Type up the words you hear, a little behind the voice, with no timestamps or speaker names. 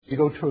to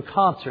go to a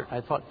concert.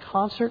 I thought,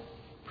 concert,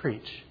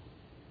 preach.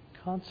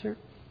 Concert,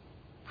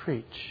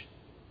 preach.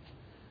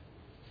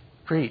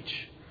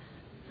 Preach.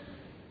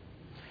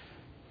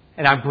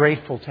 And I'm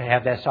grateful to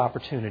have this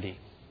opportunity.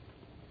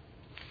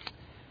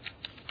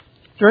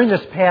 During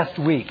this past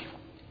week,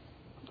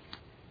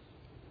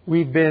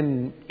 we've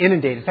been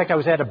inundated. In fact, I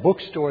was at a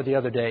bookstore the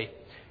other day,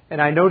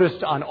 and I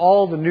noticed on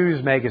all the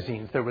news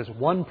magazines there was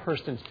one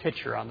person's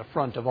picture on the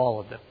front of all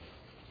of them.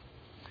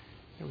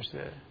 There was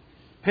a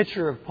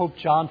picture of Pope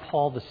John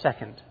Paul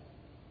II.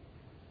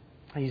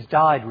 He's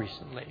died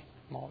recently.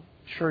 I'm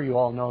sure you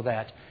all know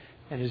that.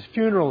 And his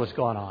funeral has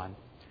gone on.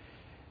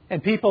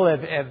 And people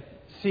have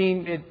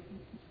seen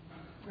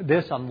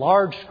this on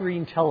large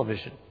screen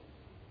television.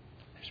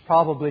 There's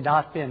probably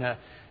not been a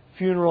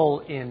funeral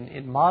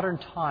in modern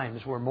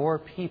times where more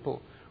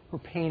people were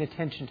paying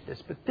attention to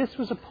this. But this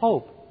was a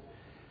pope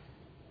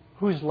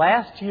whose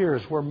last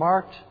years were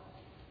marked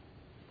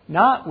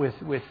not with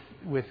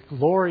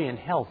glory and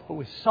health, but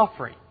with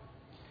suffering,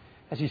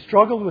 as he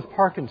struggled with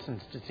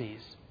Parkinson's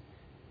disease.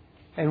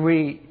 And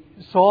we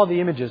saw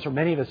the images, or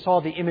many of us saw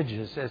the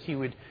images, as he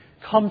would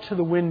come to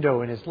the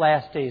window in his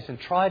last days and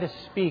try to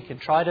speak and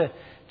try to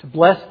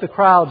bless the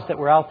crowds that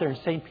were out there in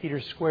St.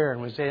 Peter's Square,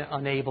 and was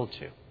unable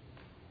to.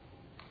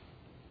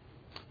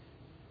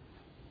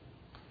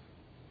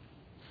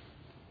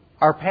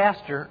 Our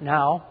pastor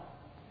now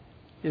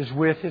is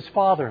with his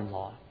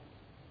father-in-law.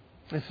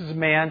 This is a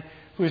man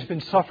who has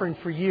been suffering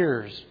for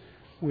years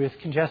with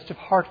congestive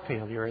heart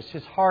failure as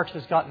his heart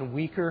has gotten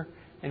weaker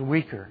and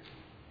weaker.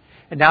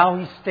 And now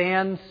he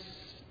stands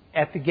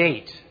at the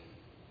gate,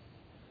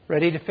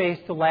 ready to face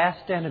the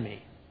last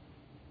enemy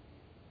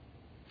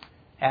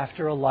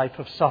after a life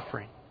of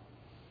suffering.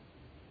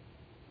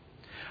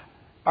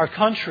 Our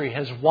country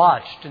has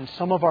watched, and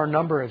some of our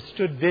number have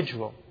stood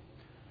vigil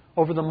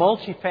over the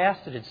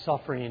multifaceted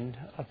suffering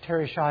of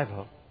Terri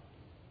Schiavo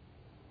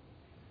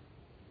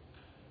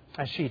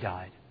as she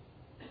died.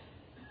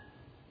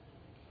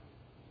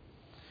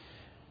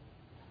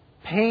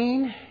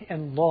 Pain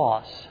and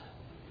loss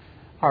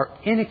are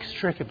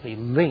inextricably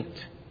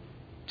linked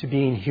to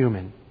being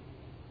human.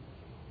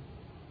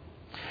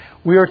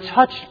 We are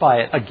touched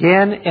by it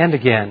again and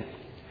again.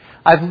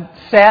 I've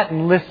sat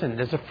and listened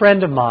as a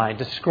friend of mine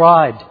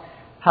described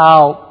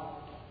how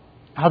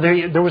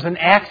there was an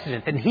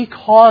accident, and he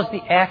caused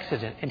the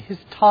accident, and his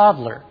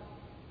toddler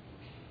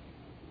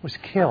was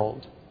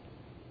killed.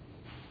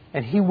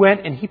 And he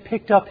went and he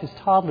picked up his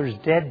toddler's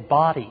dead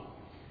body,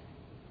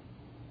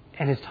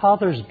 and his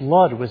toddler's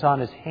blood was on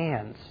his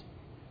hands.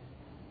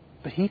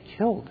 But he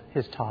killed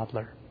his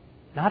toddler,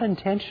 not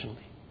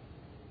intentionally.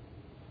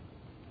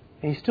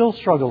 And he still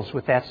struggles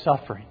with that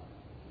suffering.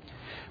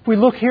 If we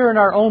look here in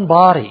our own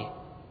body,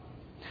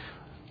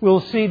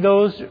 we'll see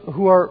those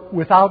who are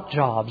without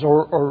jobs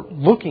or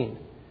looking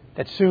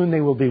that soon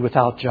they will be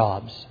without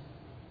jobs.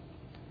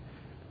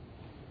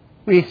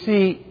 We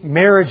see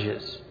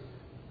marriages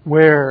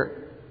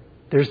where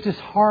there's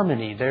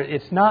disharmony.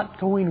 It's not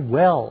going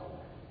well.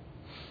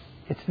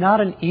 It's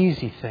not an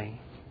easy thing.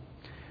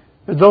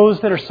 Those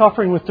that are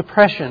suffering with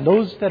depression,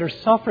 those that are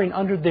suffering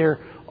under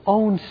their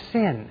own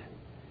sin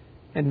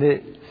and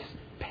the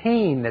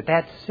pain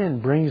that sin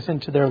brings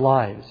into their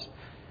lives.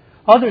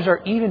 Others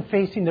are even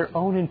facing their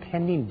own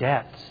impending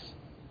deaths.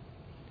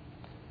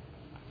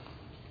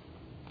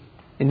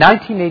 In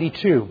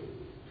 1982,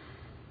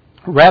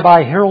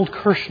 Rabbi Harold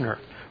Kirshner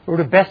wrote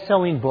a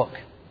best-selling book,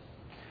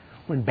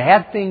 When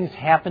Bad Things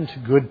Happen to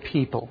Good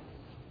People.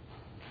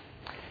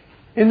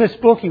 In this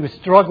book, he was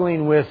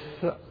struggling with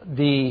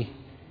the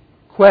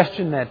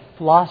question that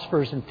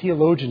philosophers and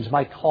theologians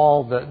might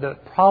call the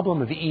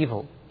problem of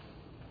evil.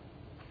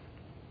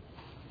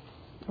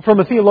 From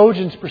a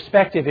theologian's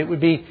perspective, it would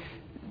be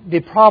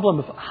the problem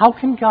of how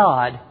can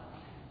God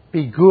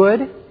be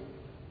good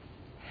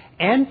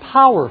and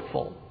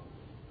powerful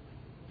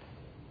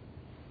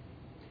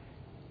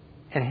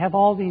and have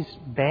all these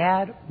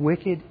bad,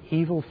 wicked,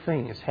 evil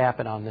things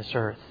happen on this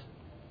earth?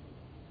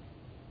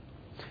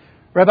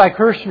 Rabbi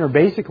Kirshner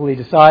basically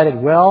decided,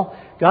 well,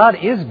 God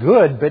is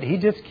good, but He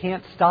just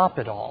can't stop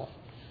it all.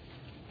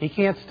 He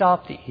can't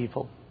stop the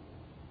evil.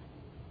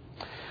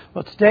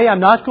 Well, today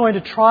I'm not going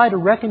to try to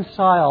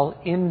reconcile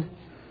in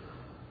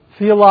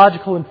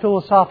theological and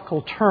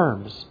philosophical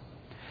terms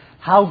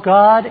how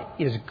God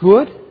is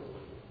good,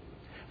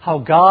 how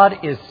God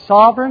is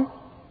sovereign,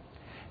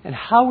 and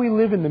how we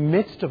live in the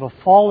midst of a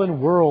fallen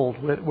world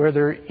where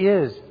there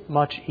is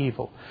much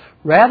evil.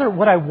 Rather,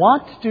 what I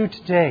want to do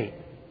today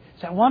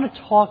is I want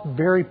to talk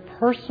very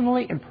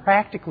personally and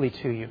practically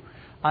to you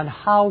on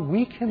how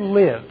we can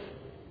live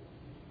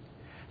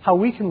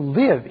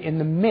in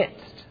the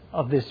midst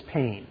of this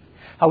pain,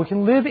 how we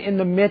can live in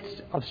the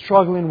midst of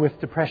struggling with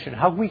depression,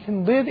 how we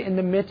can live in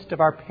the midst of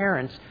our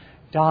parents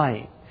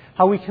dying,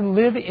 how we can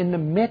live in the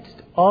midst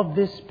of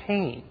this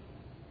pain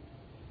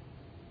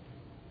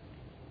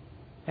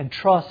and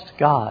trust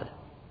God.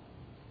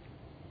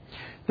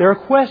 There are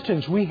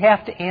questions we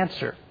have to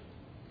answer.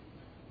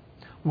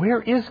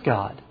 Where is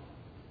God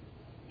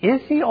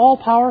Is He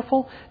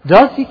all-powerful?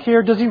 Does He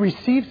care? Does He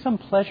receive some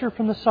pleasure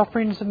from the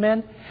sufferings of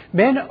men?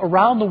 Men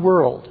around the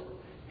world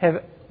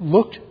have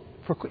looked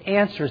for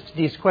answers to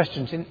these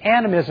questions. In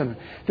animism,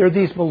 there are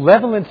these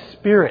malevolent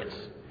spirits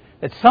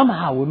that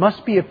somehow we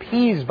must be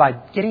appeased by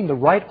getting the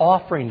right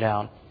offering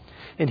down.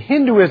 In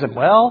Hinduism,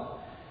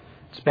 well,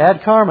 it's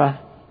bad karma.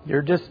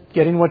 You're just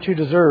getting what you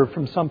deserve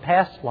from some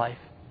past life.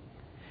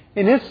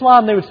 In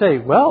Islam, they would say,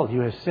 well,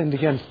 you have sinned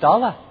against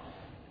Allah,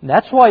 and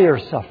that's why you're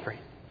suffering.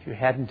 If you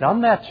hadn't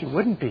done that, you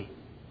wouldn't be.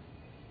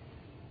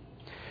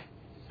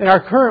 In our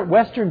current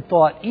Western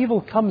thought, evil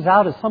comes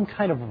out as some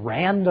kind of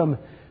random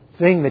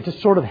thing that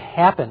just sort of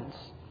happens.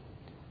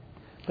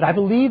 But I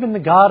believe in the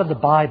God of the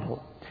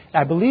Bible.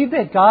 I believe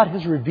that God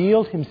has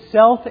revealed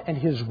Himself and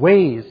His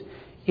ways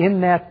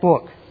in that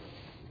book.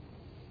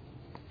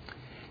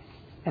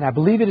 And I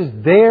believe it is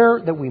there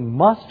that we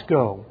must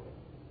go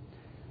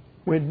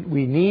when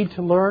we need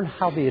to learn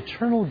how the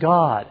eternal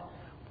God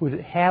would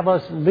have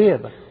us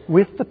live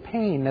with the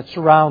pain that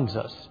surrounds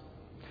us.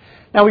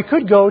 Now, we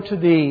could go to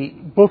the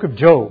book of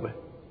Job.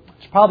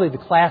 It's probably the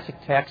classic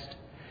text.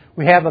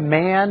 We have a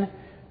man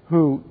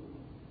who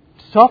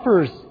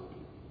suffers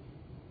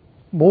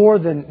more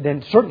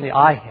than certainly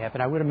I have,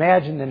 and I would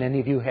imagine than any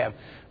of you have.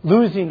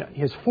 Losing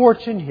his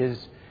fortune, his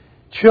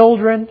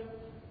children,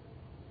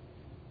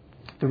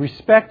 the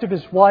respect of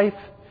his wife,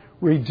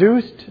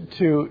 reduced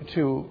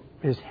to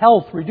his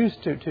health,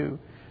 reduced to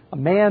a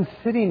man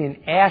sitting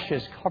in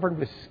ashes covered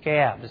with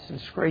scabs and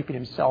scraping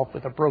himself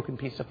with a broken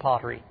piece of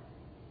pottery.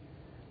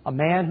 A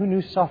man who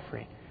knew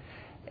suffering.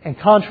 And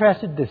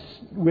contrasted this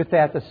with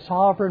that the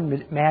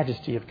sovereign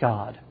majesty of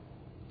God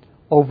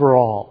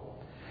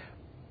overall.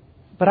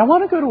 But I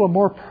want to go to a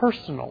more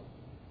personal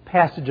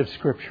passage of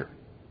Scripture.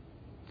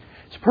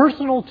 It's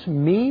personal to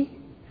me,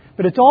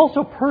 but it's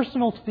also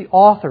personal to the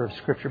author of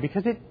Scripture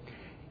because it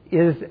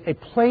is a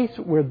place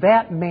where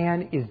that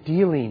man is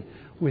dealing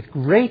with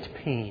great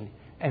pain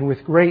and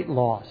with great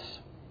loss.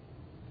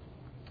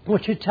 I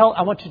want you to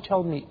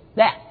tell me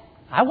that.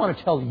 I want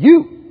to tell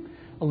you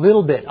a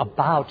little bit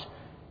about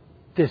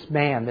this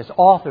man, this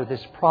author,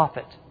 this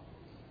prophet.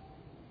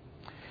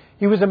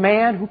 He was a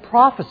man who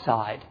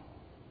prophesied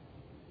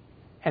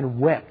and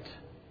wept.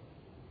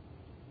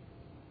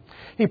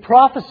 He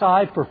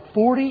prophesied for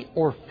 40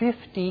 or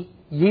 50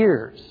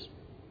 years.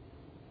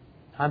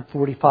 I'm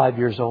 45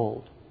 years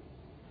old.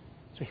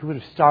 So he would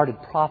have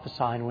started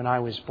prophesying when I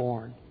was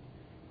born.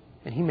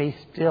 And he may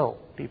still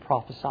be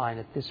prophesying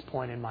at this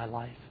point in my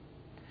life.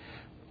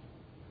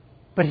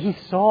 But he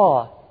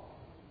saw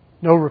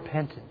no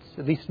repentance,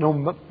 at least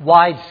no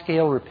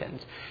wide-scale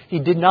repentance. He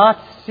did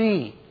not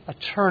see a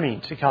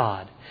turning to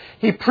God.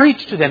 He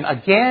preached to them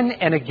again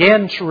and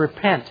again to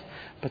repent,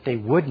 but they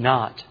would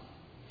not.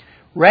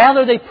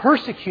 Rather, they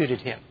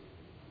persecuted him.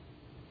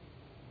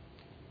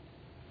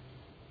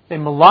 They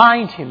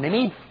maligned him. They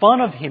made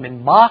fun of him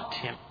and mocked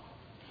him.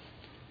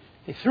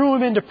 They threw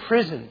him into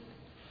prison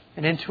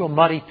and into a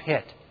muddy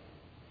pit.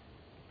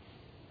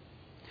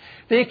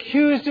 They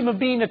accused him of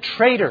being a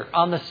traitor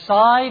on the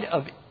side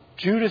of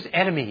Judah's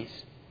enemies.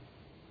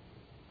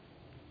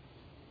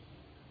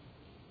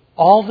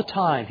 All the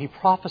time he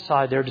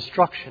prophesied their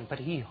destruction, but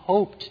he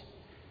hoped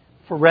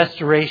for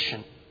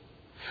restoration.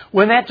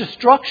 When that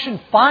destruction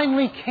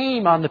finally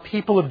came on the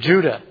people of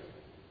Judah,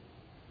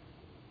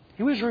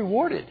 he was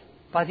rewarded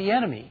by the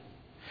enemy.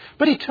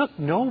 But he took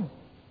no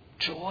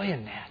joy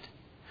in that.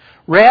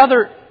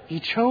 Rather, he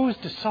chose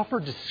to suffer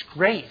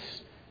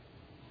disgrace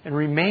and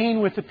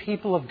remain with the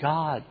people of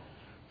God,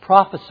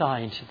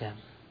 prophesying to them.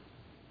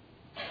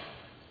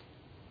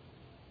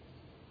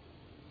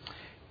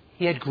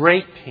 He had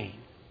great pain.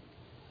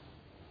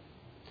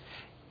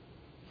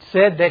 It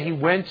said that he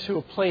went to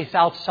a place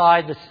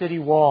outside the city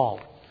wall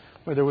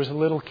where there was a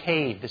little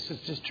cave. This is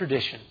just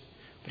tradition.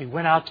 But he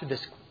went out to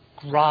this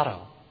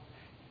grotto.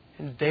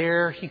 And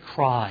there he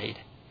cried.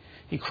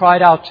 He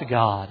cried out to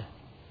God.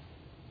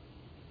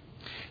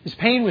 His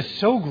pain was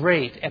so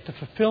great at the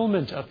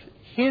fulfillment of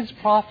his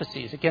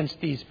prophecies against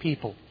these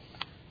people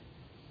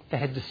that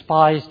had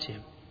despised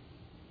him,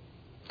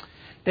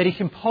 that he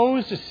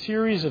composed a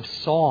series of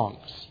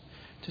songs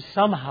to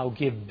somehow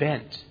give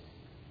vent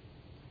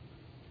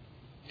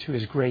to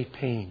his great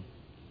pain.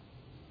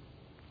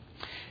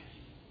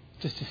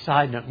 Just a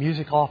side note,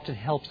 music often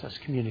helps us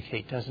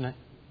communicate, doesn't it?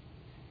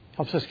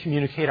 Helps us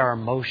communicate our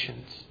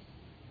emotions.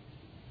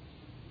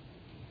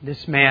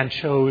 This man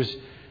chose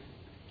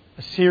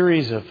a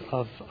series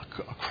of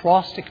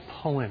acrostic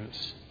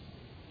poems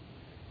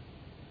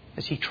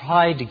as he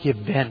tried to give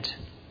vent.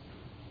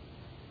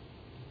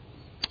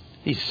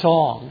 These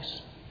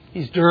songs,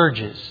 these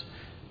dirges,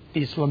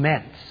 these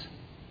laments.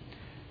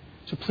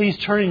 So please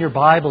turn in your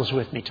Bibles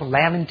with me to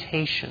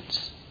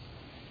Lamentations.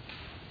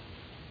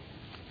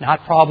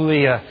 Not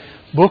probably a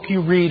book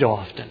you read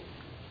often.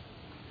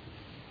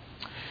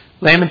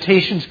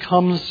 Lamentations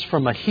comes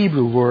from a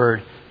Hebrew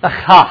word,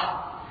 achah.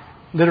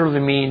 Literally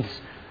means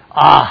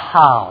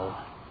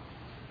how.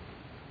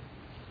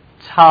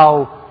 It's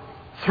how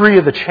 3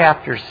 of the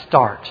chapters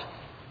start.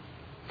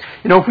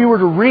 If we were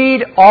to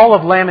read all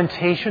of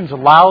Lamentations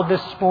aloud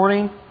this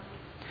morning,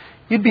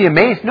 you'd be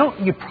amazed. No,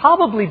 you'd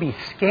probably be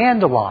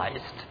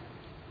scandalized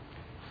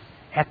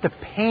at the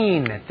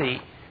pain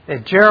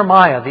that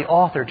Jeremiah, the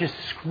author, just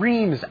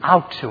screams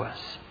out to us.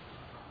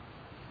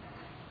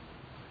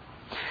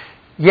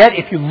 Yet,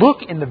 if you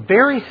look in the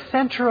very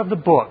center of the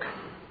book,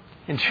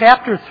 in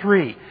chapter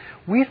 3,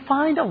 we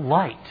find a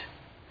light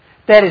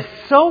that is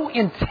so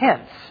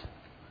intense,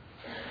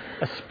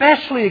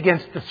 especially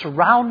against the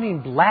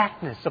surrounding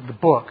blackness of the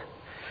book,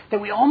 that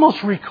we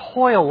almost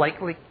recoil. Like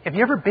have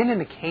you ever been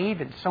in a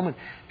cave and someone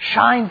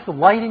shines the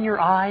light in your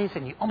eyes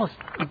and you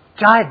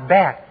dive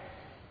back?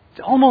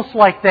 It's almost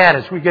like that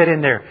as we get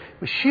in there.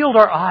 We shield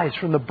our eyes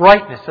from the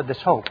brightness of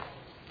this hope.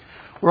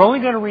 We're only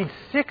going to read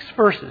 6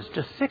 verses,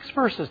 just 6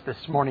 verses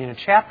this morning in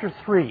chapter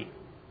 3.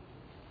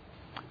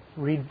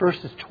 Read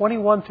verses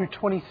 21 through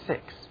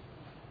 26.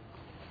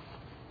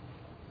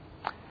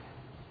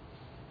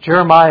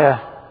 Jeremiah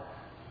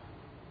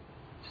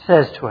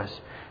says to us,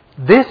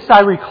 "This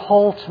I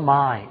recall to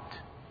mind.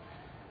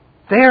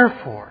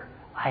 Therefore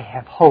I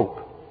have hope.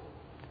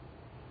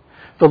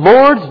 The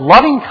Lord's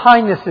loving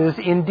kindnesses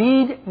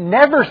indeed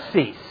never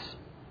cease,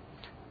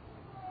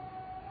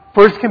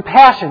 for His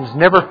compassions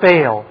never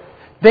fail.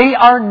 They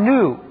are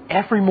new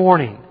every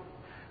morning.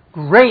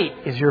 Great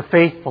is your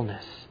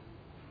faithfulness.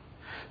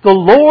 The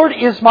Lord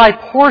is my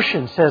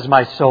portion, says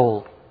my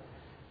soul.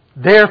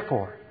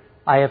 Therefore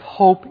I have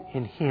hope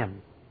in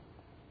Him.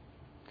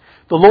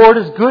 The Lord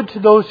is good to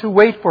those who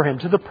wait for Him,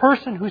 to the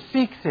person who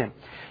seeks Him.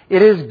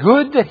 It is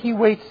good that he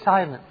waits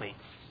silently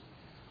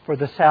for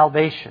the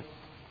salvation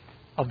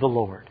of the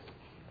Lord."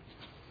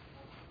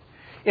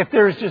 If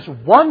there is just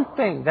one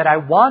thing that I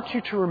want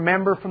you to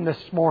remember from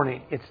this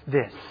morning, it's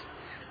this.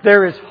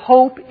 There is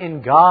hope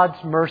in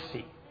God's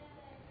mercy.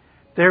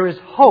 There is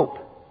hope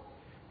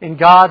in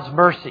God's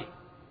mercy.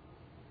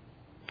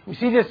 We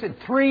see this in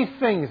 3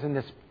 things in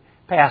this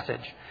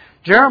passage.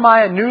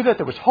 Jeremiah knew that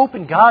there was hope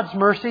in God's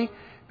mercy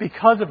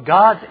because of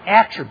God's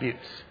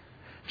attributes.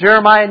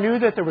 Jeremiah knew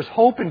that there was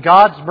hope in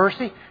God's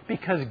mercy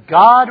because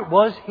God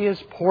was his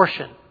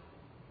portion.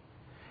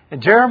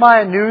 And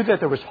Jeremiah knew that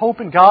there was hope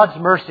in God's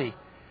mercy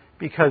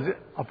because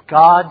of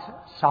God's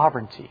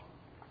sovereignty.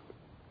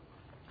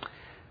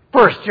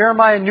 First,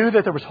 Jeremiah knew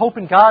that there was hope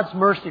in God's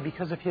mercy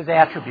because of His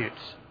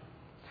attributes.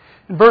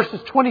 In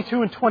verses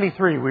 22 and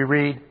 23 we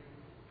read,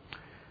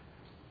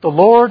 "The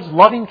Lord's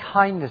loving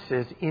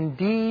kindnesses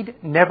indeed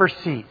never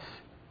cease,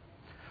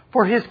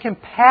 for His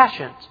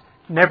compassions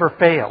never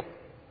fail.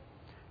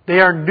 They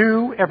are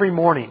new every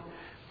morning.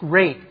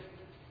 Great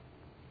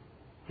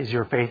is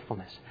your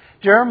faithfulness."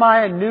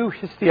 Jeremiah knew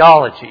his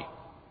theology.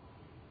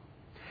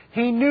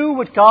 He knew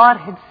what God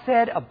had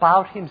said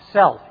about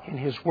Himself in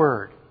His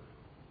Word.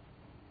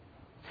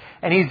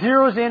 And he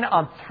zeroes in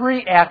on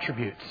 3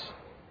 attributes: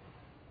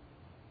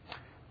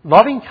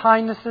 loving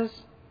kindnesses,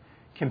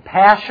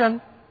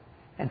 compassion,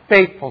 and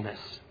faithfulness.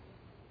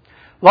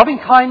 Loving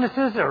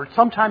kindnesses are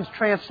sometimes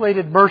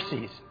translated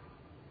mercies.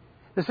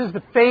 This is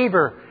the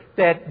favor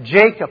that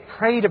Jacob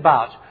prayed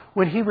about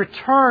when he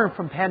returned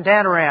from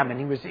Padanaram and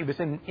he was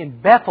in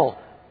Bethel.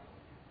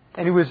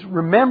 And he was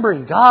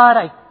remembering, God,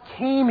 I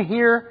came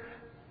here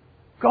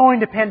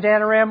going to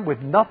Padanaram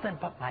with nothing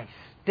but my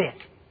stick.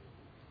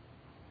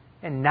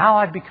 And now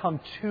I've become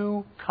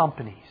 2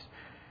 companies.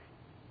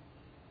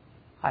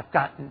 I've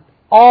gotten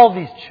all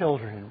these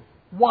children,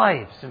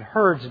 wives and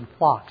herds and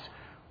flocks.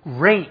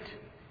 Great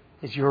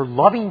is your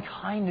loving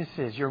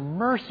kindnesses, your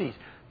mercies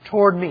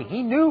toward me.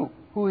 He knew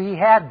who he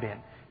had been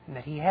and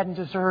that he hadn't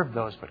deserved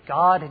those, but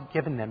God had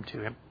given them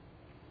to him.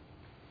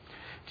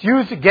 It's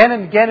used again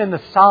and again in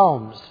the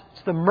Psalms.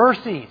 It's the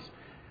mercies.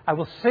 I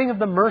will sing of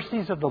the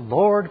mercies of the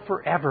Lord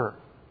forever.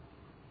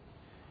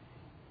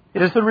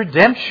 It is the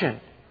redemption.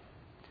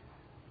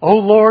 O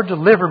Lord,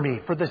 deliver me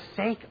for the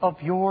sake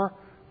of your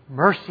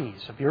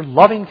mercies, of your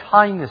loving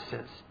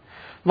kindnesses.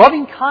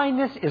 Loving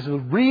kindness is a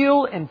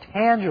real and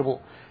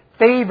tangible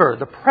favor,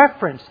 the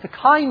preference, the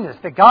kindness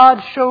that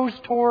God shows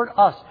toward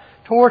us,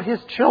 toward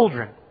His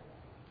children.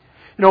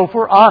 If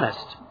we're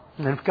honest,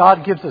 and if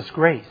God gives us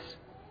grace,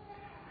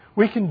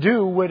 we can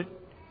do what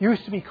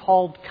used to be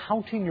called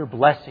counting your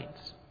blessings.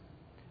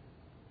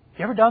 Have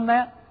you ever done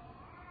that?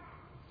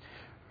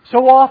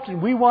 So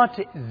often we want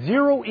to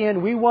zero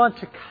in, we want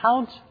to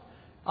count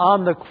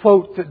on the,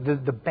 quote,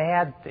 the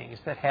bad things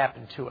that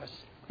happen to us.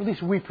 At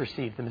least we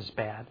perceive them as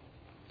bad.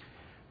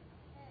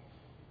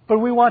 But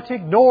we want to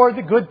ignore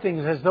the good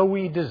things as though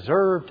we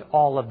deserved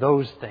all of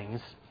those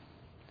things.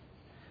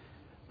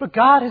 But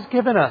God has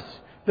given us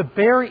the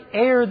very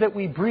air that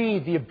we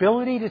breathe, the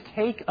ability to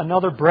take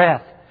another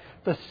breath,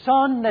 the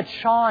sun that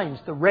shines,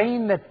 the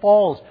rain that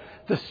falls,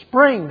 the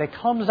spring that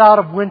comes out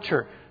of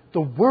winter,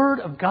 the Word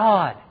of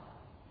God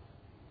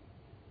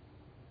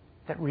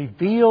that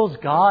reveals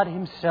God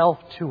Himself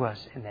to us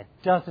and that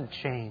doesn't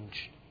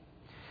change.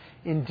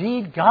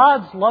 Indeed,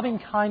 God's loving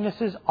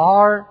kindnesses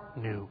are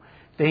new.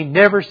 They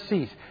never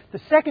cease. The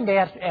second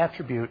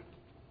attribute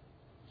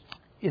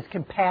is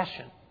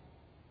compassion.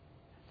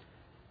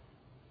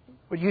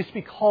 what used to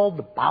be called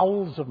the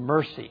bowels of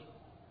mercy.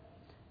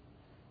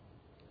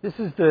 This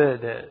is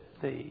the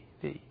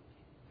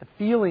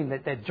feeling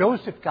that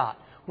Joseph got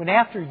when,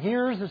 after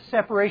years of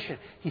separation,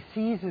 he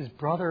sees his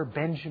brother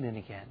Benjamin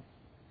again.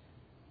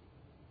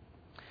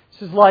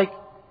 This is like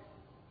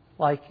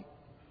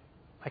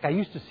I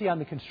used to see on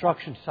the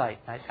construction site.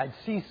 I'd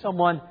see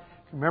someone.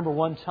 Remember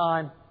one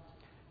time,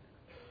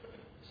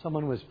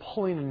 someone was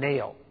pulling a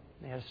nail.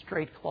 They had a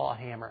straight claw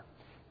hammer.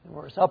 And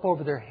it was up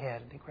over their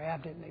head. They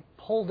grabbed it and they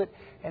pulled it,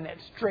 and that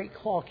straight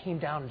claw came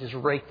down and just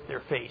raked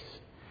their face.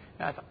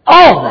 And I thought,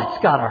 oh,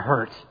 that's got to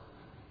hurt.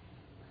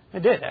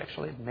 It did,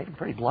 actually. It made it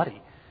pretty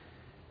bloody.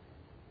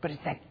 But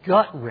it's that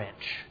gut wrench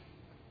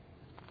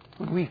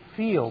when we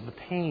feel the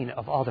pain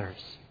of others.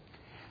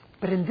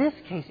 But in this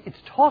case, it's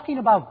talking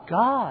about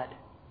God.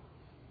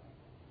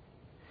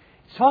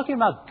 It's talking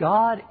about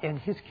God and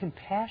His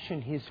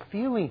compassion, His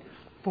feeling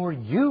for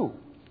you,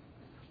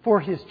 for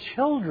His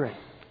children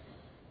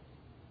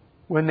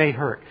when they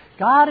hurt.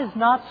 God is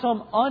not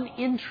some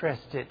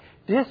uninterested,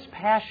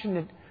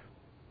 dispassionate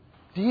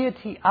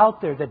deity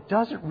out there that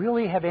doesn't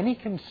really have any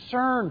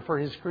concern for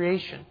His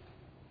creation.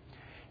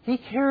 He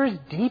cares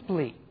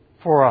deeply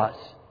for us.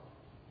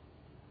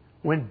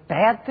 When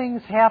bad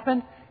things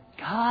happen,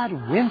 God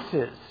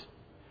winces.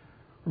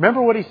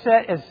 Remember what He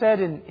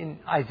said in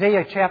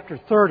Isaiah chapter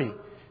 30. It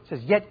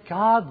says, "Yet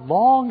God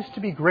longs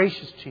to be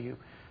gracious to you,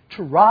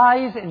 to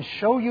rise and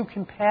show you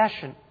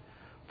compassion.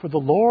 For the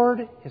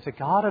Lord is a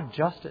God of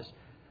justice.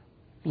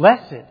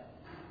 Blessed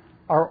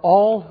are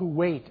all who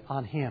wait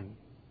on Him."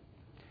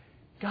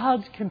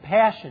 God's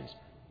compassions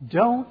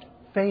don't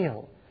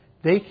fail.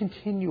 They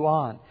continue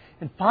on.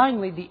 And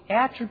finally, the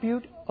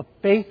attribute of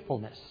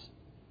faithfulness.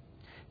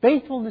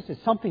 Faithfulness is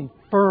something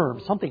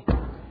firm, something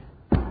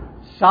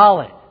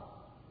solid,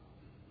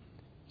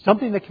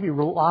 something that can be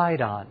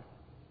relied on.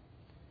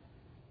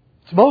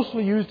 It's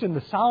mostly used in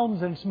the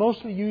Psalms, and it's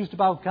mostly used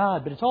about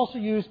God. But it's also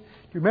used, do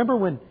you remember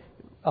when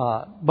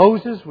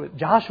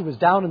Joshua was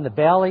down in the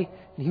valley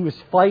and he was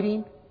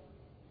fighting?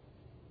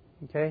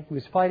 Okay, he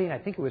was fighting, I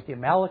think it was the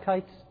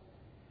Amalekites.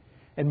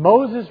 And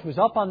Moses was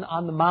up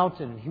on the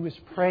mountain and he was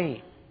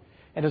praying.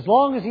 And as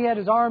long as he had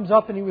his arms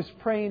up and he was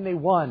praying, they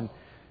won.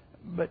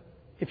 But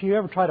if you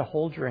ever try to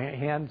hold your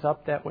hands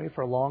up that way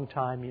for a long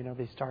time,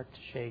 they start to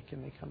shake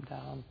and they come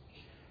down.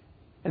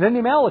 And then the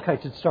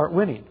Amalekites would start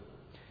winning.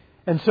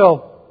 And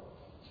so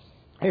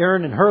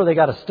Aaron and Hur, they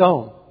got a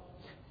stone.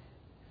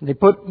 And they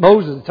put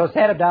Moses, so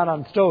sat him down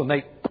on a stone.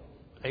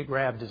 They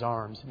grabbed his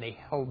arms and they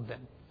held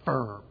them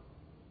firm.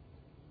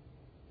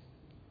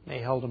 They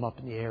held him up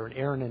in the air. And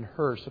Aaron and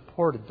Hur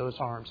supported those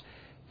arms.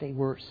 They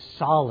were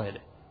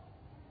solid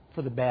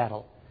for the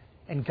battle.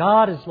 And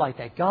God is like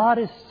that. God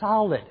is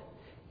solid.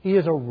 He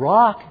is a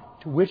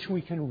rock to which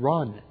we can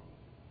run.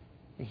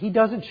 And He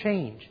doesn't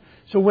change.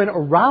 So when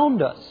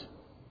around us,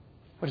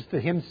 what does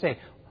the hymn say?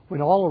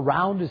 When all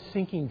around is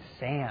sinking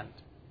sand.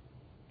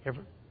 You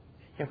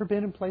ever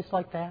been in a place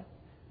like that?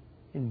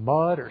 In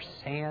mud or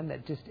sand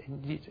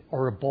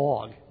or a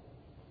bog.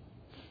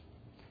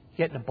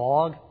 Get in a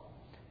bog.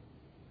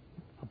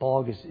 A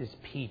bog is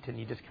peat and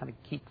you just kind of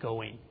keep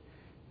going.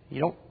 You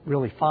don't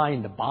really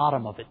find the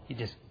bottom of it. You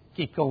just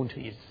keep going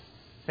till you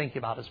think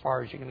about as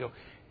far as you can go.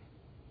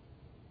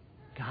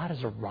 God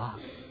is a rock,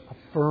 a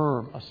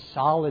firm, a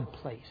solid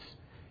place.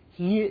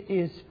 He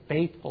is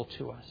faithful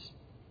to us.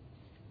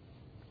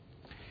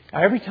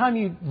 Now, every time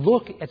you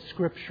look at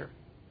Scripture,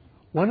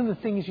 one of the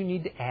things you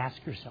need to ask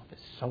yourself is,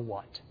 so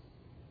what?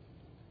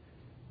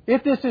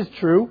 If this is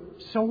true,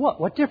 so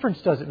what? What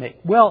difference does it make?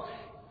 Well,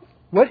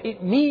 what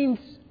it means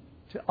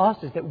to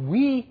us is that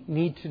we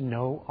need to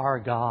know our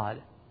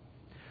God.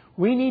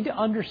 We need to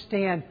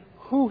understand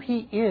who He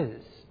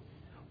is,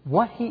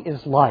 what He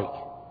is like.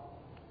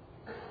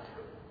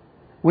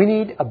 We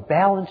need a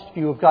balanced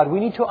view of God. We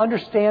need to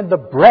understand the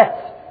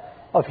breadth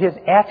of His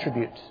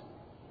attributes.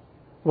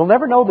 We'll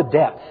never know the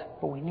depth,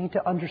 but we need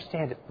to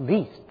understand at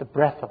least the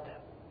breadth of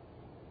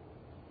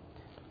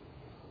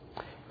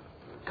them.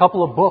 A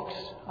couple of books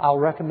I'll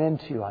recommend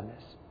to you on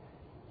this.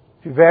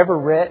 If you've ever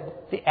read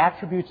The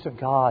Attributes of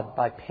God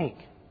by Pink,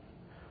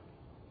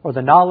 or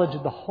The Knowledge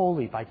of the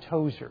Holy by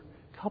Tozer,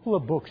 a couple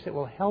of books that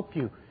will help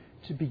you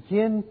to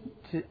begin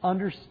to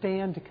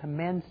understand, to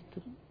commence,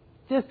 to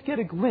just get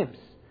a glimpse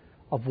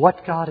of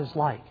what God is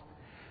like.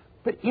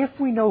 But if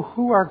we know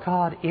who our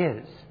God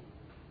is,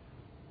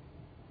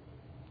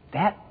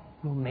 that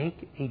will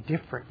make a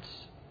difference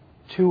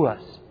to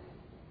us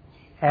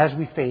as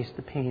we face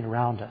the pain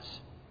around us.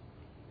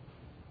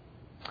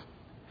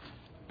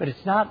 But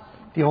it's not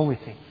the only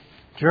thing.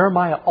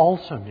 Jeremiah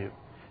also knew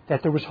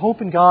that there was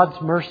hope in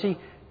God's mercy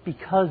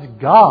because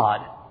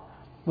God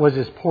was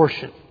his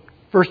portion.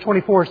 Verse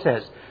 24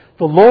 says,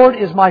 "The Lord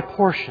is my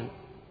portion."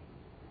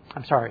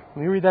 Let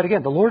me read that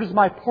again. "The Lord is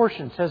my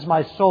portion, says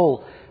my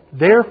soul.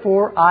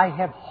 Therefore I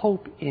have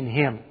hope in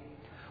Him."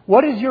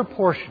 What is your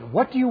portion?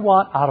 What do you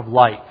want out of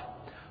life?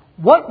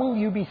 What will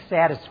you be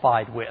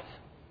satisfied with?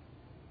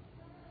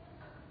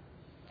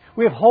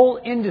 We have whole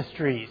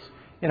industries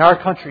in our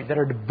country that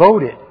are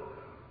devoted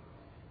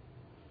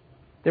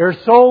Their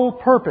sole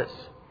purpose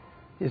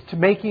is to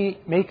make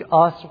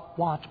us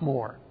want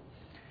more,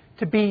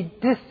 to be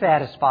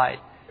dissatisfied.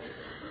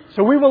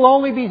 So we will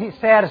only be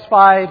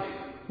satisfied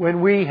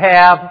when we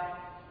have,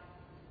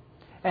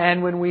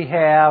 and when we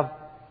have,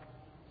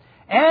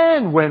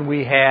 and when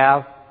we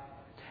have.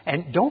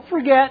 And don't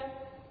forget,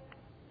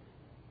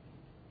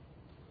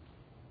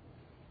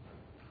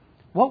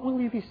 what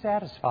will you be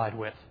satisfied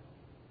with?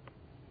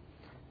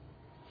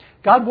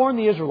 God warned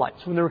the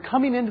Israelites when they were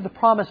coming into the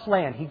promised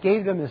land. He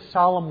gave them this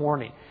solemn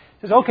warning.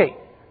 He says, okay,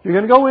 you're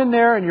going to go in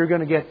there and you're going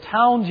to get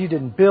towns you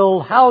didn't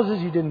build,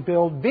 houses you didn't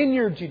build,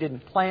 vineyards you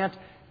didn't plant.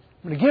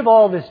 I'm going to give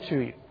all this to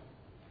you.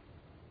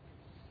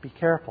 Be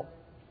careful.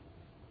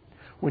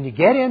 When you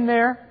get in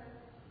there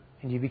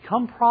and you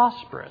become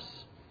prosperous,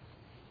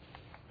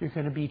 you're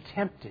going to be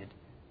tempted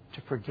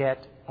to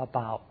forget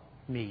about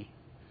me.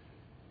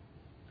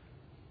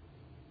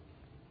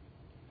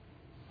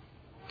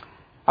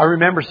 I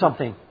remember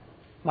something.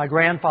 My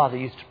grandfather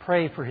used to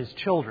pray for his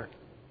children.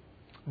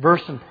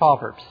 Verse in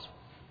Proverbs.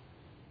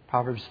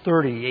 Proverbs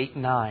 30, 8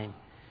 and 9.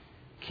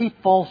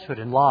 Keep falsehood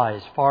and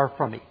lies far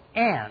from me,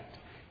 and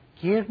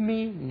give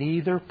me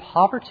neither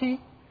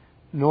poverty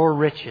nor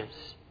riches,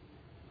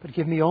 but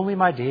give me only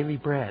my daily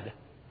bread.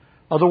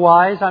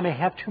 Otherwise I may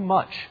have too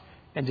much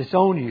and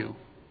disown you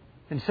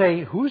and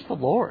say, who's the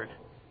Lord?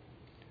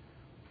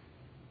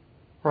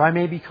 Or I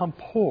may become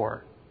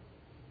poor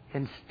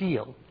and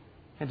steal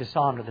and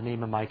dishonor the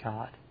name of my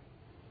God.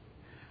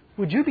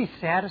 Would you be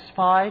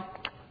satisfied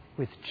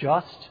with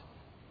just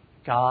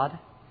God?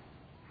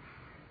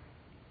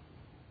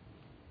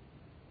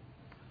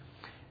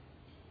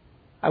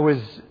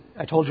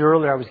 I told you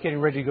earlier I was getting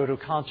ready to go to a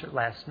concert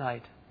last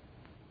night.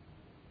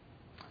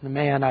 The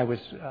man I was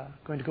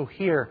going to go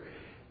hear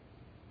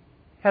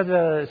has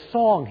a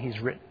song he's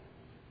written.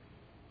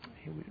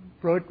 He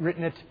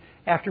written it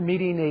after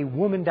meeting a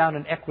woman down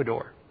in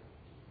Ecuador.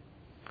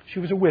 She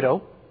was a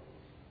widow.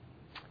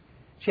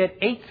 She had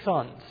 8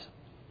 sons.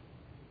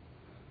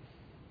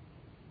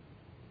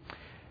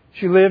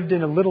 She lived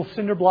in a little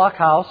cinder block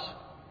house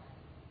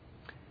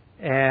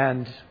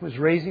and was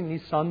raising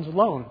these sons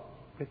alone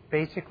with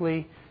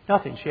basically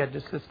nothing. She had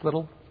just this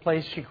little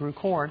place she grew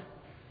corn.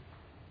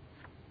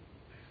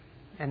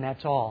 And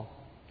that's all.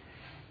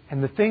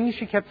 And the thing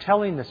she kept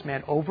telling this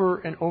man over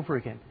and over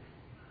again,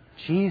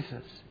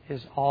 Jesus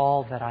is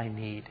all that I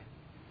need.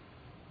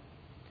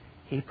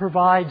 He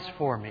provides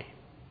for me.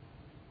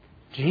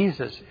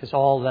 Jesus is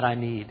all that I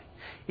need.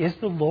 Is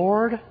the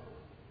Lord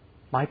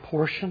my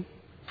portion?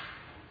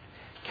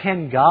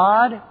 Can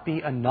God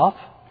be enough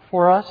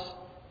for us?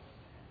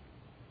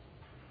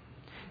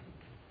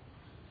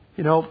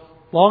 You know,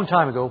 a long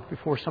time ago,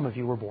 before some of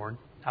you were born,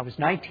 I was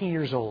 19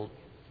 years old.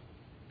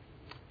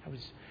 I was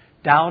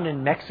down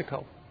in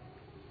Mexico,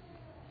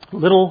 a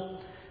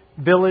little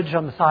village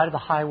on the side of the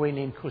highway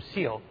named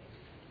Cosil.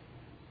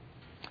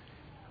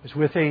 I was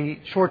with a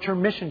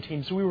short-term mission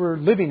team, so we were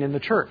living in the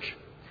church.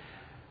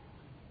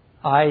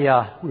 We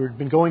had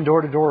been going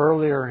door to door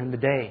earlier in the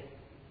day.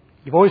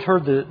 You've always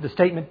heard the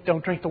statement,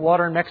 don't drink the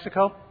water in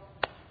Mexico?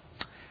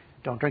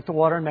 Don't drink the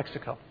water in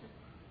Mexico.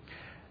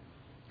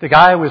 The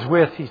guy I was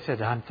with, he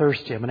said, I'm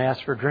thirsty, I'm going to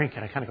ask for a drink.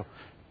 And I kind of go,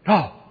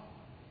 no.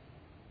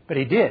 But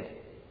he did.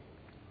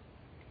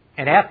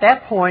 And at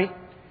that point,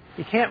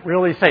 you can't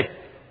really say,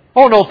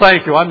 oh, no,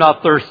 thank you, I'm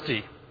not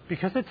thirsty.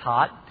 Because it's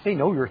hot. They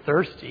know you're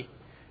thirsty.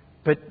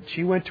 But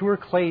she went to her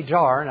clay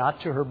jar,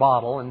 not to her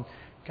bottle, and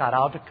got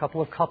out a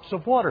couple of cups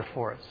of water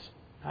for us.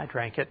 I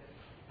drank it,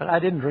 but I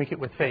didn't drink it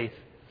with faith.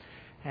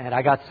 And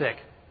I got sick.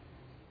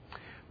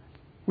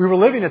 We were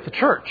living at the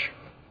church.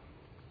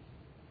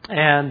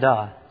 And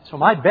so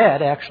my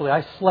bed, actually,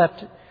 I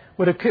slept,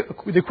 with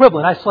the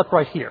equivalent, I slept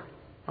right here.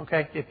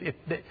 Okay? If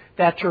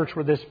that church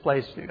were this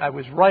place, I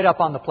was right up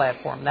on the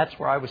platform. That's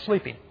where I was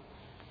sleeping.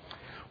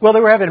 Well, they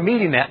were having a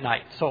meeting that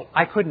night, so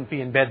I couldn't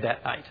be in bed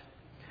that night.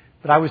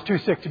 But I was too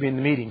sick to be in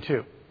the meeting,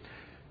 too.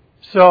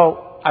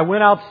 So I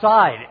went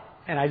outside,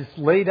 and I just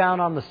lay down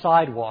on the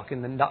sidewalk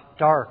in the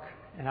dark.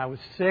 And I was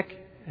sick,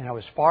 and I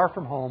was far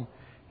from home,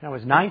 and I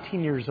was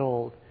 19 years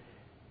old.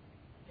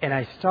 And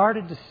I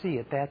started to see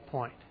at that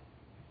point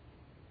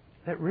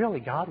that really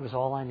God was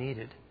all I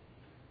needed.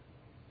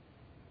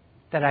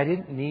 That I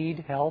didn't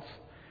need health,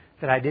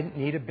 that I didn't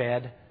need a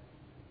bed,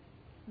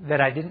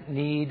 that I didn't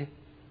need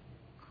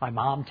my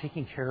mom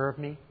taking care of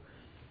me,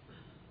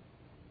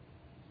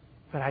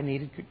 but I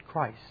needed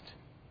Christ.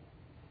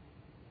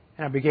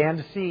 And I began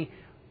to see,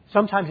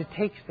 sometimes it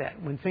takes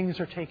that, when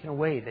things are taken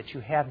away, that you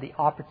have the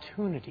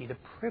opportunity, the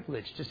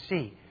privilege to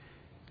see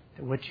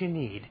that what you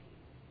need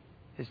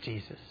is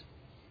Jesus.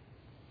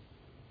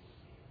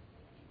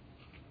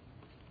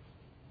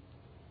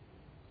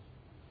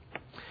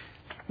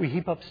 We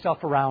heap up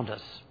stuff around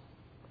us.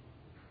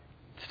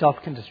 Stuff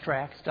can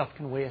distract. Stuff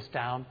can weigh us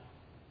down.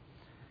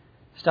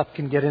 Stuff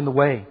can get in the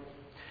way.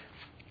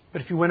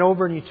 But if you went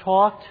over and you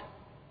talked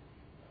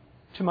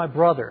to my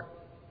brother,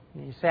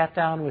 and you sat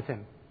down with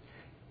him,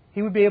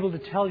 he would be able to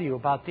tell you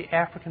about the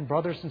African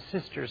brothers and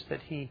sisters that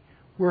he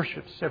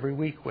worships every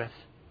week with.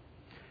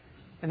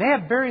 And they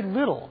have very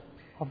little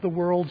of the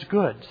world's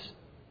goods.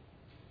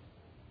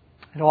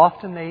 And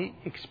often they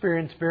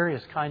experience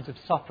various kinds of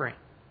suffering.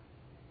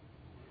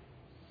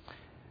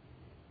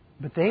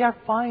 But they are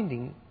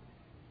finding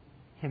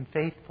Him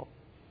faithful.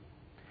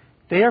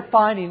 They are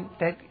finding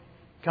that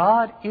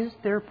God is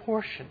their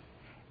portion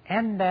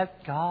and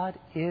that God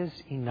is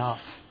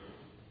enough.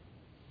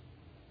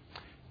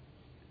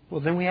 Well,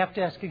 then we have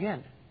to ask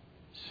again,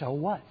 so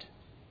what?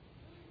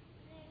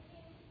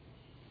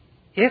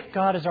 If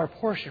God is our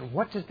portion,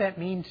 what does that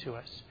mean to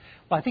us?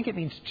 Well, I think it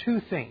means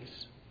two things.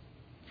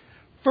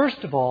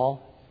 First of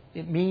all,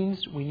 it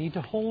means we need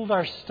to hold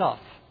our stuff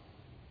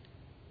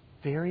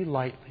very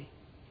lightly.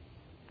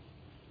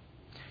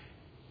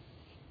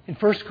 In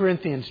 1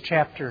 Corinthians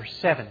chapter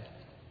 7,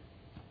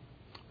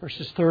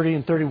 verses 30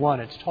 and 31,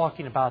 it's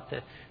talking about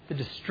the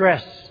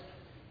distress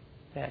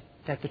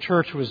that the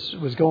church was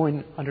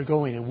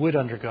undergoing and would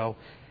undergo.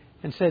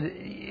 And said,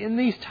 in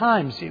these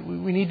times,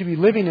 we need to be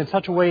living in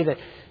such a way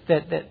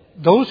that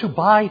those who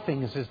buy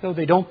things as though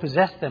they don't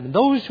possess them, and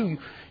those who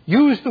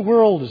use the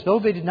world as though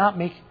they did not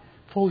make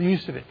full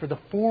use of it, for the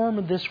form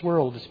of this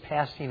world is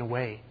passing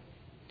away.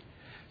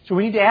 So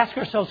we need to ask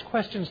ourselves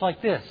questions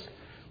like this.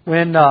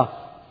 When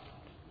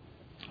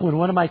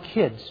one of my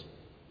kids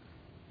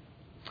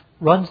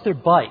runs their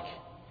bike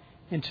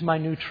into my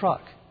new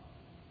truck,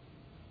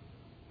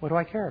 what do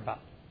I care about?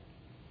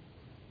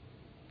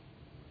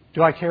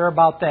 Do I care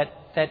about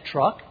that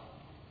truck?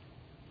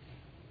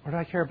 Or do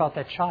I care about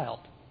that child?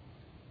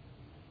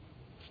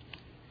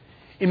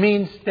 It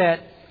means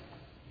that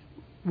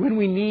when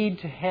we need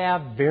to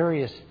have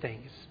various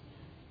things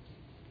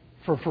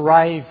for a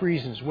variety of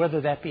reasons,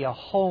 whether that be a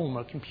home,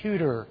 a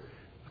computer,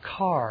 a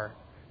car,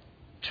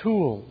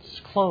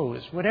 tools,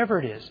 clothes, whatever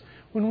it is,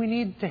 when we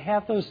need to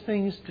have those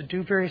things to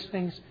do various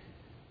things,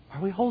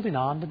 are we holding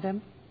on to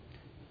them?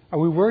 Are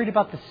we worried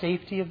about the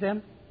safety of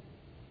them?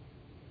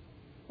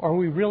 Or are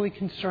we really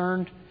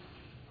concerned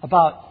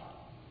about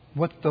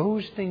what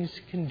those things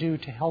can do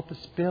to help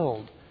us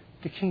build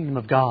the kingdom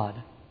of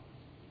God?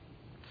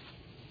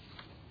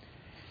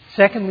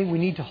 Secondly, we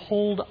need to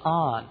hold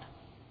on.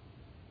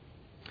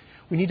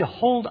 We need to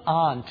hold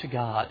on to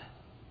God.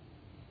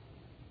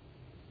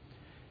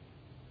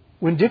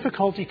 When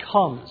difficulty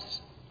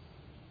comes,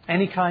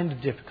 any kind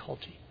of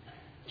difficulty,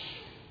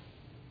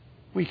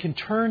 we can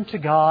turn to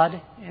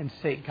God and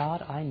say,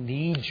 God, I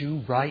need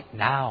you right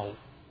now.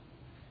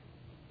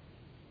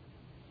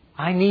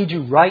 I need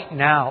you right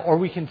now. Or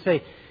we can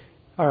say,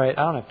 all right,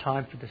 I don't have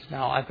time for this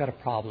now. I've got a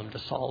problem to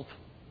solve.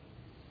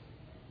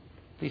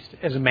 At least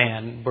as a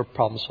man, we're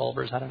problem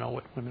solvers. I don't know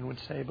what women would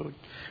say, but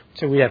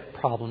so we have a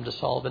problem to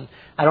solve. And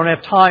I don't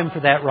have time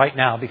for that right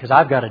now because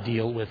I've got to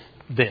deal with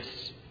this,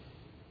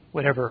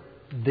 whatever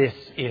this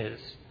is.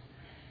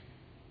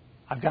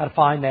 I've got to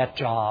find that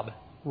job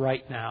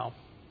right now.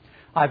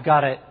 I've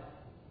got to,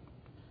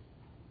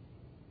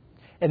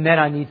 and then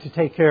I need to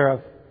take care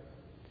of,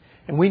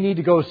 and we need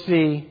to go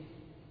see,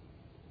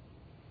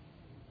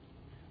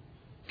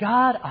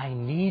 God, I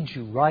need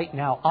you right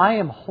now. I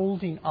am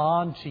holding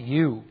on to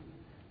you.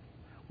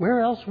 Where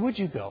else would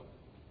you go?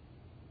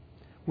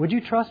 Would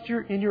you trust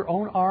in your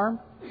own arm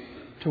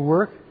to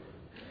work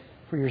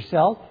for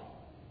yourself?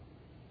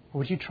 Or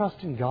would you trust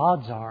in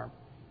God's arm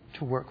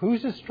to work?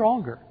 Whose is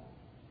stronger?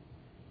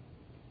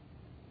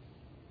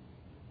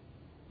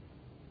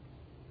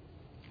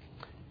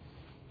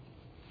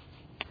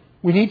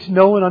 We need to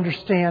know and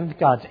understand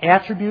God's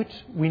attributes.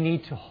 We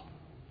need to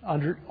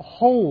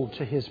hold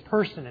to His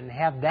person and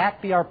have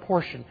that be our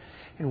portion.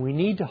 And we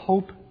need to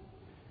hope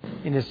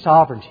in His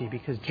sovereignty,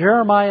 because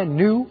Jeremiah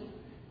knew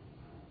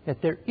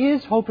that there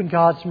is hope in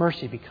God's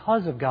mercy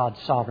because of God's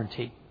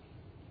sovereignty.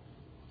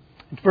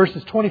 In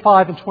verses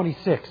 25 and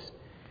 26,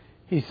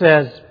 he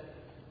says,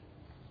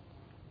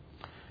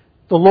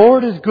 "The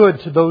Lord is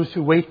good to those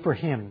who wait for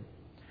Him,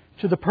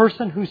 to the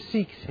person who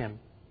seeks Him.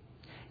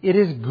 It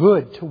is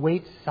good to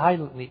wait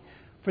silently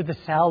for the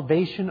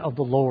salvation of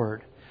the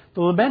Lord."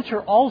 The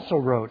lamenter also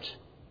wrote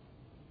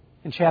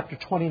in chapter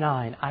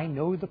 29, "I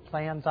know the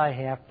plans I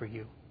have for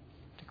you,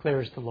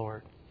 declares the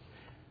Lord.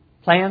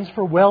 Plans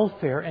for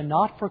welfare and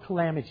not for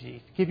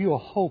calamity, to give you a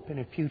hope and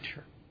a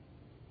future."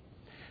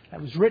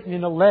 That was written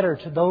in a letter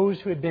to those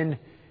who had been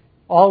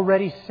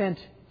already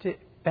sent to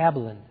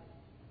Babylon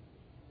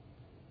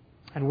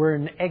and were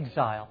in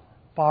exile,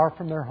 far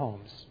from their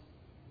homes.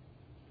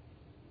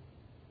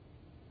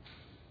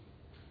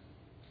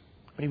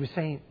 But he was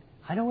saying,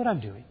 I know what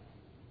I'm doing.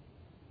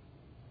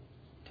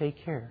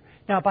 Take care.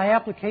 Now, by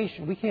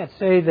application, we can't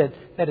say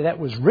that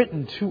was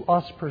written to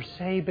us per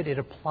se, but it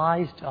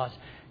applies to us.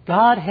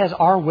 God has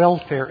our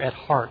welfare at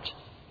heart.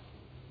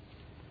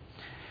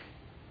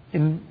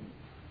 In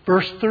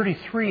verse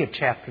 33 of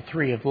chapter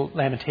 3 of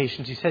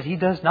Lamentations, he says, He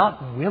does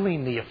not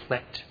willingly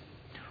afflict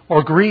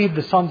or grieve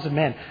the sons of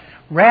men.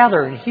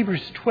 Rather, in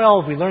Hebrews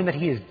 12, we learn that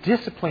He is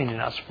disciplining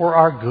us for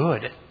our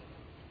good.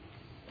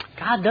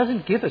 God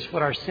doesn't give us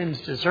what our sins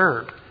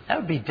deserve. That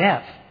would be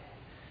death.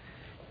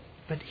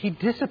 But He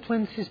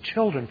disciplines His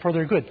children for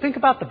their good. Think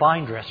about the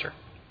vine dresser.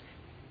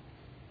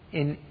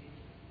 In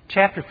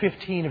chapter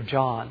 15 of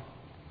John,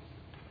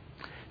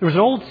 There was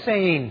an old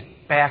saying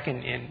back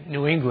in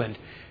New England,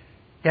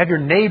 you have your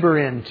neighbor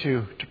in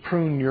to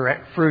prune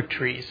your fruit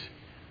trees.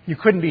 You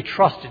couldn't be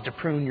trusted to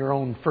prune your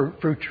own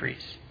fruit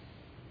trees.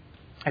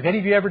 Have any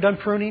of you ever done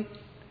pruning?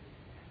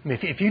 I mean,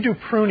 if you do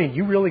pruning,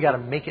 you really got to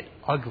make it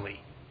ugly.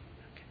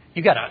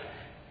 You got to.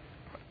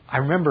 I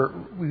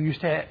remember we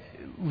used to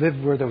live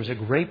where there was a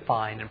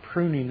grapevine and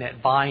pruning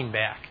that vine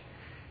back.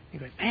 You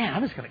go, man,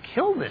 I'm just going to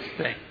kill this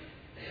thing.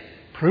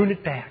 Prune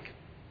it back.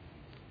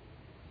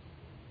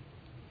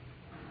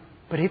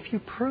 But if you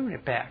prune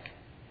it back,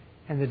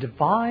 and the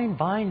divine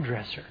vine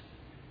dresser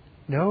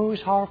knows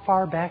how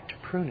far back to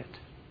prune it,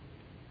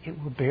 it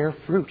will bear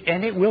fruit,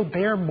 and it will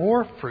bear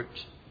more fruit.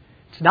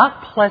 It's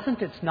not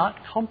pleasant, it's not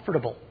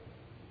comfortable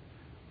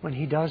when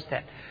He does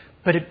that.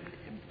 But it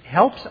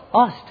helps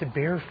us to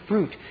bear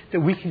fruit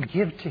that we can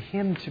give to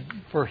Him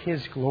for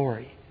His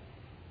glory.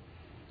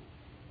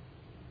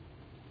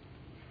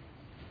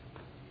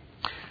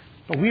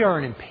 But we are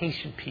an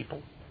impatient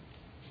people.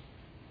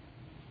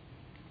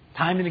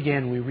 Time and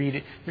again we read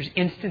it. There's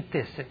instant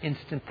this and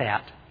instant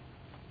that.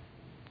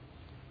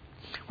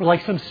 We're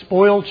like some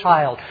spoiled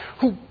child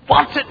who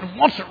wants it and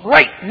wants it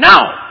right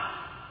now.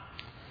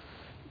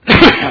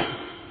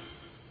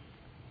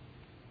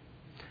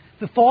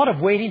 The thought of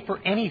waiting for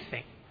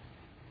anything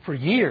for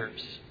years,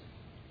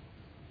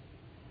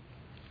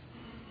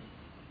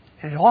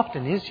 and it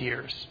often is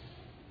years,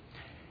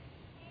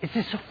 it's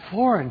just so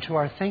foreign to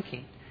our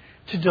thinking,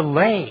 to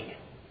delay.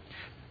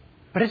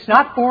 But it's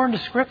not foreign to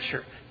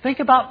Scripture. Think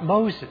about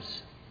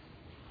Moses.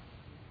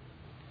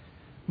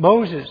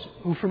 Moses,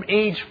 who from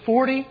age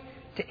 40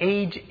 to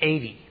age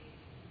 80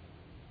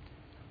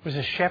 was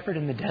a shepherd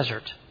in the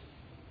desert.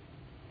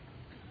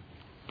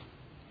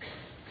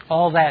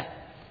 All that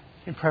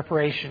in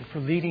preparation for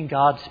leading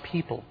God's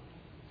people.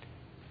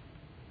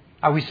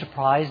 Are we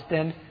surprised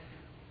then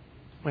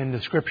when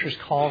the Scriptures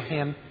call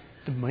him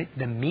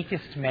the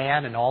meekest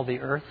man in all the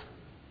earth?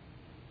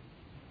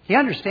 He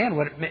understood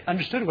what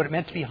it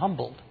meant to be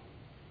humbled.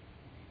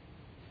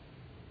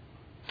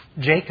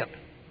 Jacob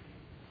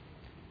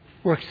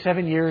worked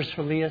 7 years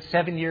for Leah,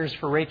 7 years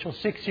for Rachel,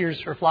 6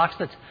 years for flocks.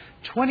 That's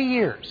 20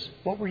 years.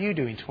 What were you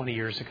doing 20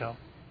 years ago?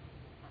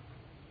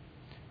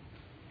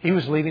 He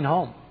was leaving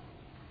home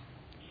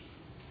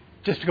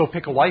just to go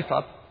pick a wife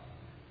up.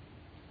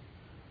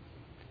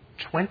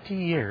 20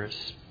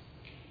 years.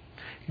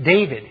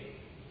 David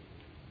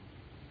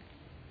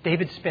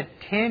spent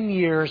 10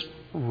 years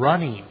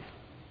running,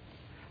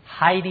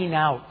 hiding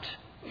out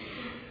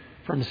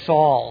from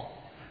Saul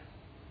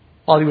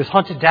while he was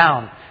hunted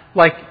down.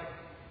 Like,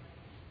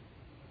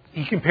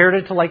 he compared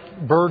it to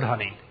like bird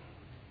hunting.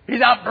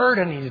 He's out bird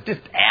hunting. He's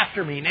just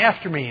after me,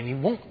 and he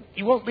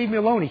won't leave me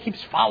alone. He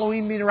keeps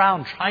following me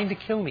around, trying to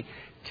kill me.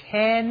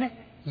 10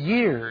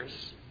 years.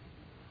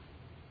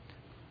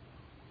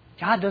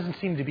 God doesn't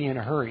seem to be in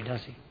a hurry,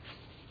 does He?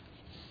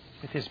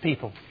 With His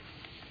people.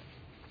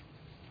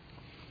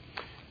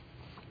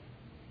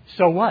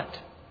 So what?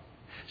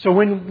 So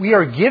when we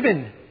are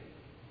given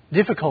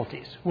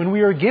difficulties, when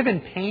we are given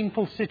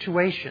painful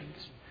situations,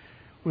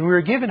 when we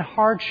are given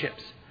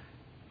hardships,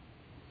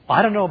 well,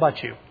 I don't know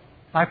about you.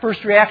 My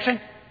first reaction,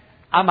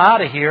 I'm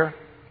out of here.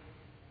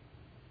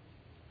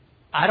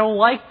 I don't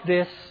like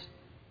this.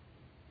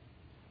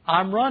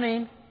 I'm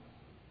running.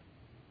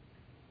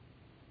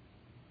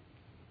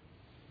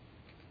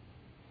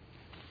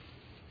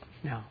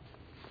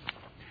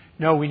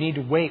 No, we need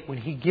to wait. When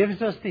He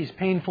gives us these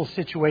painful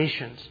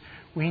situations,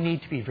 we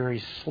need to be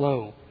very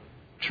slow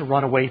to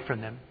run away from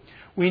them.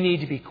 We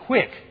need to be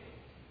quick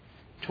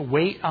to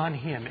wait on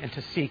Him and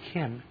to seek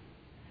Him.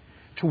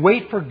 To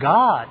wait for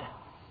God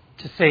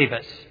to save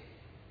us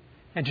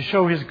and to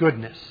show His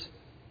goodness.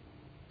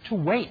 To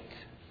wait.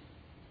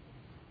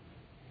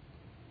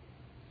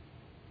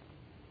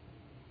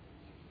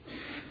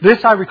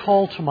 This I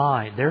recall to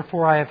mind,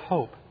 therefore I have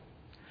hope.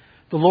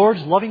 The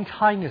Lord's loving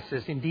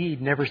kindnesses indeed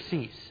never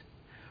cease,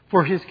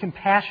 for His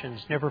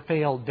compassions never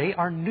fail. They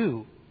are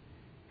new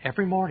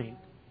every morning.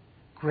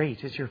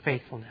 Great is your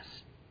faithfulness.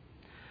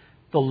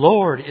 The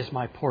Lord is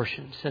my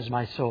portion, says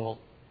my soul.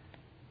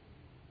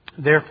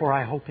 Therefore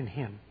I hope in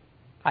Him.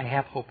 I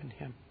have hope in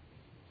Him.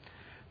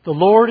 The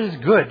Lord is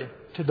good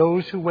to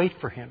those who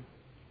wait for Him,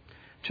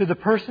 to the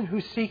person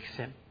who seeks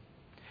Him.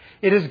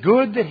 It is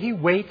good that he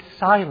waits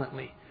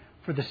silently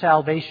for the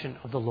salvation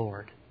of the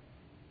Lord.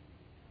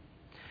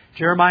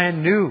 Jeremiah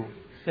knew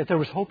that there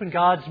was hope in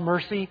God's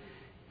mercy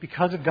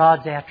because of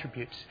God's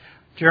attributes.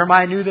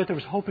 Jeremiah knew that there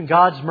was hope in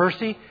God's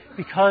mercy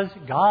because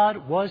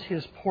God was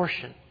his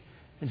portion.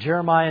 And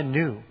Jeremiah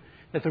knew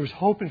that there was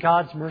hope in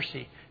God's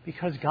mercy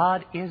because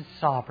God is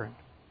sovereign.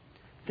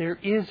 There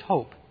is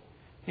hope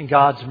in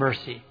God's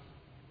mercy.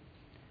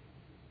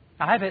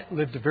 I've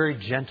lived a very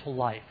gentle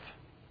life,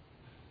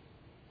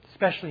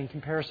 especially in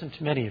comparison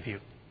to many of you.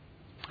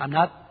 I'm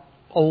not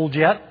old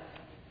yet.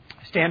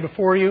 I stand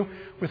before you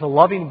with a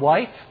loving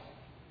wife,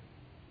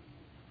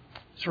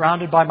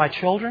 surrounded by my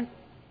children.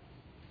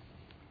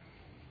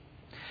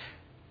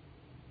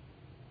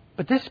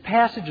 But this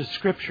passage of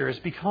Scripture has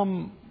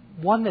become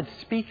one that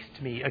speaks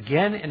to me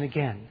again and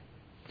again.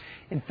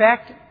 In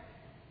fact,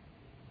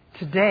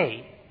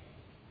 today,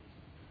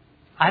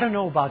 I don't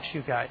know about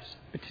you guys,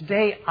 but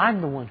today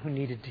I'm the one who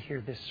needed to hear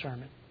this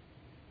sermon.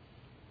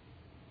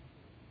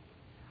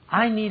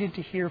 I needed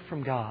to hear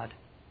from God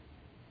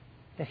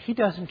that He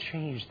doesn't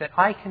change, that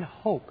I can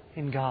hope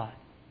in God.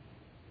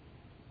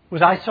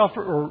 Was I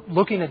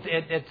looking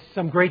at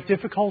some great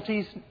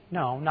difficulties?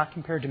 No, not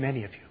compared to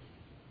many of you.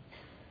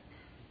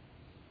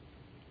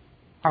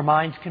 Our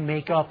minds can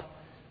make up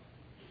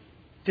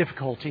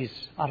difficulties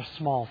out of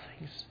small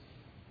things.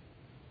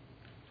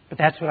 But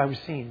that's what I was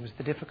seeing, was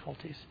the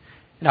difficulties.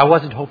 And I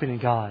wasn't hoping in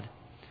God.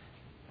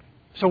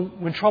 So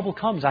when trouble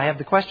comes, I have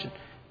the question,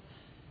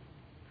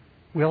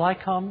 will I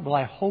come? Will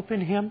I hope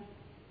in Him?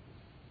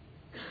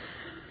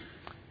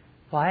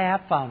 Well, I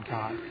have found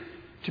God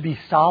to be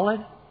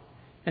solid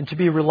and to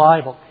be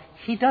reliable.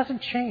 He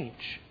doesn't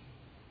change.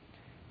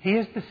 He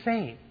is the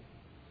same.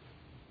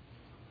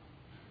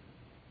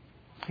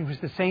 He was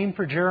the same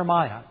for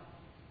Jeremiah.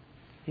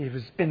 He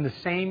has been the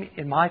same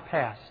in my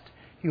past.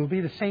 He will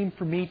be the same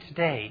for me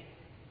today.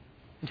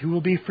 And He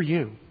will be for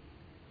you.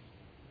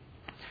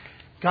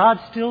 God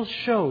still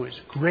shows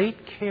great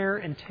care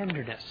and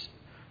tenderness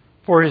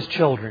for His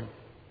children.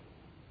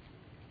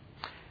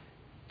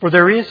 For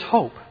there is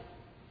hope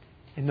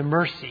in the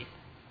mercy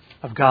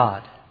of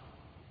God.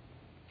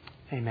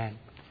 Amen.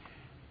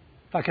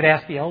 If I could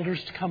ask the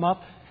elders to come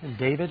up, and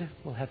David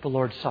will have the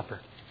Lord's Supper.